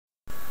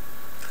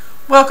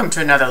Welcome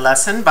to another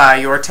lesson by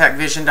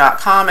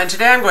yourtechvision.com, and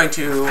today I'm going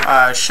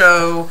to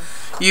show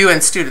you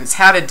and students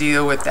how to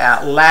deal with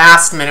that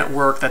last minute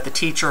work that the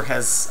teacher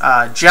has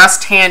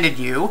just handed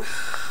you.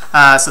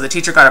 So the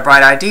teacher got a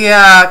bright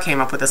idea,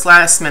 came up with this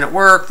last minute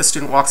work, the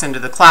student walks into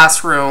the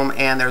classroom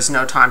and there's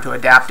no time to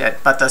adapt it,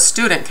 but the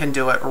student can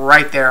do it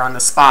right there on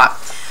the spot.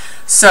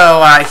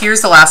 So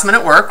here's the last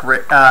minute work,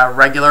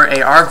 regular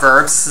AR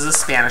verbs. This is a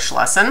Spanish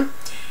lesson.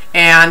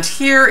 And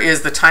here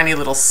is the tiny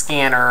little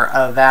scanner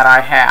that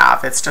I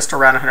have. It's just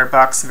around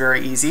 $100,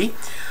 very easy.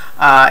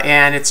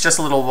 And it's just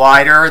a little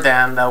wider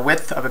than the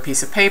width of a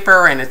piece of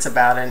paper, and it's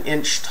about an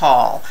inch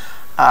tall.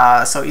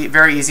 So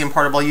very easy and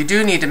portable. You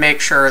do need to make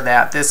sure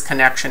that this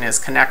connection is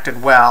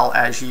connected well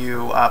as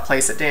you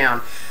place it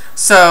down.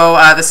 So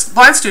this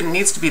blind student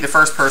needs to be the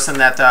first person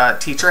that the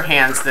teacher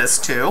hands this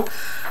to.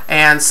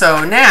 And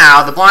so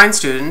now the blind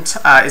student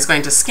is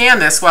going to scan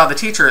this while the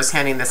teacher is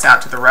handing this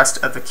out to the rest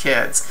of the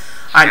kids.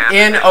 I'm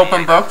in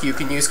Openbook. You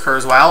can use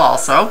Kurzweil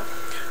also.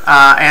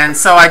 And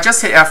so I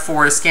just hit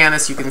F4 to scan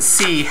this. You can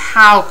see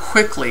how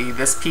quickly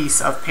this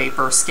piece of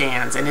paper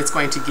scans, and it's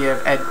going to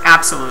give an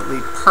absolutely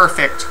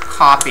perfect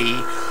copy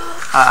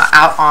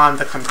out on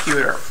the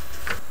computer.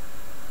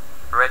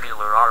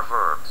 Regular are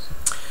verbs.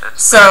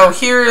 So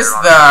here's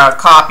the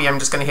copy. I'm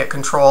just going to hit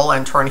Control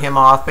and turn him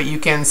off, but you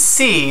can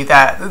see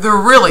that there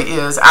really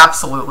is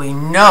absolutely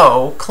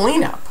no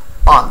cleanup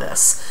on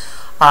this.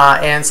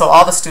 And so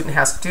all the student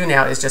has to do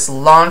now is just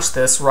launch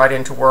this right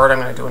into Word. I'm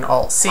going to do an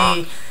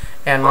Alt-C,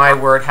 and my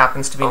word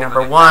happens to be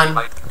number 1.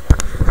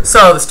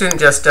 So the student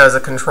just does a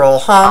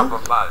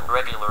Control-Home,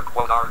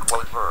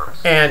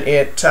 and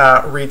it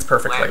reads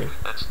perfectly.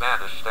 In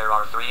Spanish, there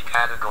are 3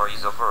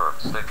 categories of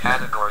verbs. The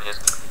category is...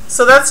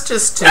 So that's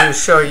just to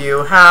show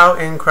you how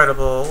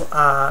incredible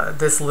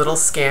this little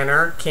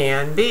scanner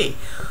can be.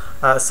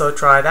 So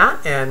try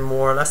that and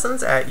more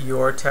lessons at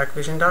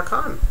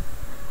yourtechvision.com.